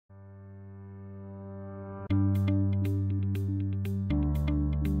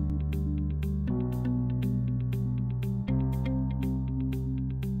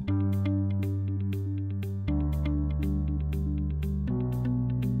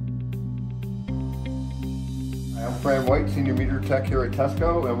I'm Fran White, Senior Meter Tech here at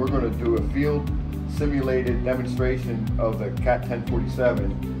TESCO, and we're going to do a field simulated demonstration of the CAT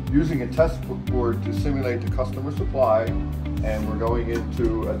 1047 using a test board to simulate the customer supply. And we're going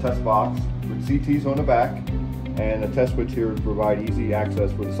into a test box with CTs on the back and a test switch here to provide easy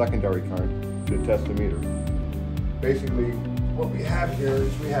access for the secondary current to test the meter. Basically, what we have here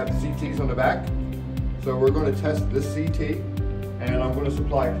is we have CTs on the back. So we're going to test this CT, and I'm going to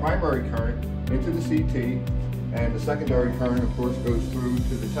supply primary current into the CT, and the secondary current, of course, goes through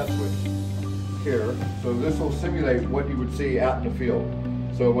to the test switch here. So this will simulate what you would see out in the field.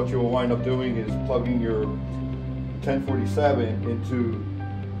 So what you'll wind up doing is plugging your 1047 into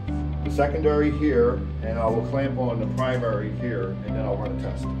the secondary here, and I will clamp on the primary here, and then I'll run a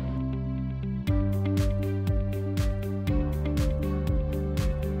test.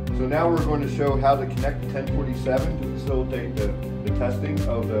 So now we're going to show how to connect the 1047 to facilitate the testing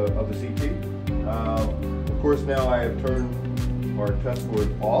of the CT. Of course, now I have turned our test board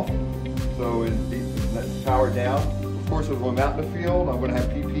off, so it's powered down. Of course, if I'm out in the field, I'm going to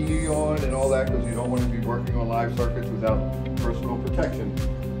have PPE on and all that, because you don't want to be working on live circuits without personal protection.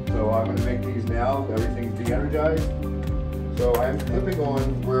 So I'm going to make these now, everything's de-energized. So I'm clipping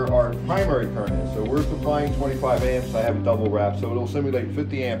on where our primary current is. So we're supplying 25 amps, I have a double wrap, so it'll simulate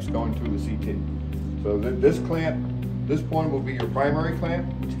 50 amps going through the CT. So this clamp, this point will be your primary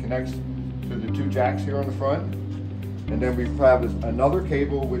clamp, which connects to the two jacks here on the front. And then we have another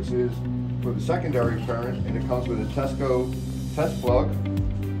cable, which is for the secondary current, and it comes with a TESCO test plug.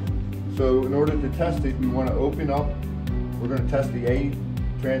 So in order to test it, we want to open up, we're going to test the A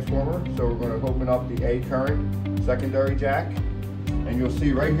transformer. So we're going to open up the A current secondary jack, and you'll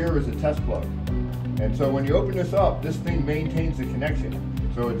see right here is a test plug. And so when you open this up, this thing maintains the connection.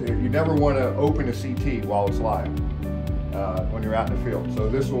 So you never want to open a CT while it's live when you're out in the field. So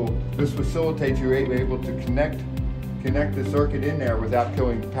this facilitates you able to connect the circuit in there without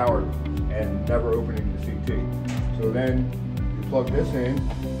killing power and never opening the CT. So then you plug this in,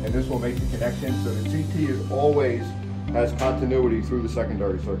 and this will make the connection. So the CT always has continuity through the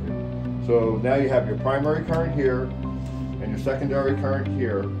secondary circuit. So now you have your primary current here and your secondary current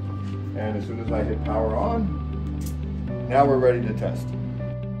here. And as soon as I hit power on, now we're ready to test.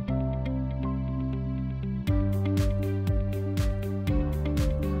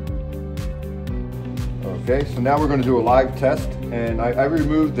 Okay, so now we're going to do a live test, and I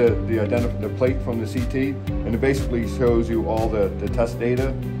removed the plate from the CT, and it basically shows you all the test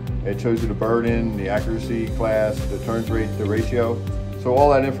data. It shows you the burden, the accuracy class, the turns rate, the ratio. So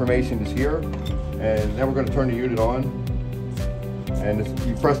all that information is here, and then we're going to turn the unit on. And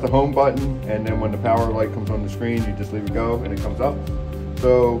you press the home button, and then when the power light comes on the screen, you just leave it go, and it comes up.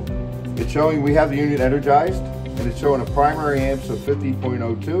 So it's showing we have the unit energized, and it's showing a primary amps of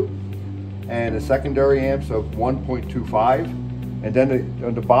 50.02. and a secondary amps of 1.25, and then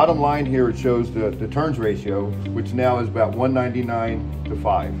on the bottom line here it shows the turns ratio, which now is about 199 to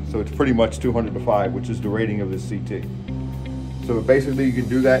 5. So it's pretty much 200 to 5, which is the rating of this CT. So basically you can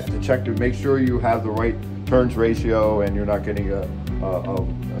do that to check to make sure you have the right turns ratio and you're not getting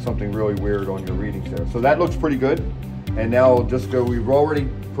something really weird on your readings there. So that looks pretty good. And now we'll just go, we've already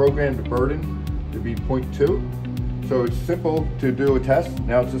programmed the burden to be 0.2. So it's simple to do a test.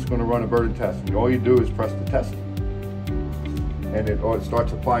 Now it's just going to run a burden test. And all you do is press the test, and it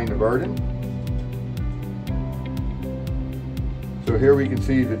starts applying the burden. So here we can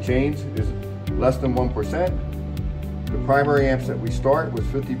see the change is less than 1%. The primary amps that we start was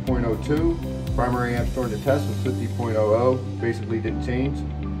 50.02. Primary amps during the test was 50.00. Basically didn't change.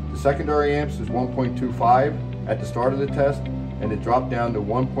 The secondary amps is 1.25 at the start of the test, and it dropped down to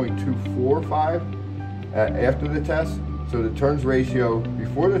 1.245. After the test. So the turns ratio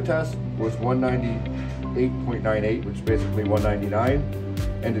before the test was 198.98, which is basically 199,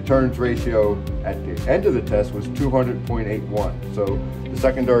 and the turns ratio at the end of the test was 200.81. So the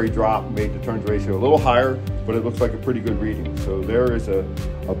secondary drop made the turns ratio a little higher, but it looks like a pretty good reading. So there is a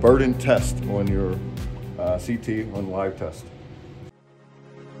burden test on your CT on live test.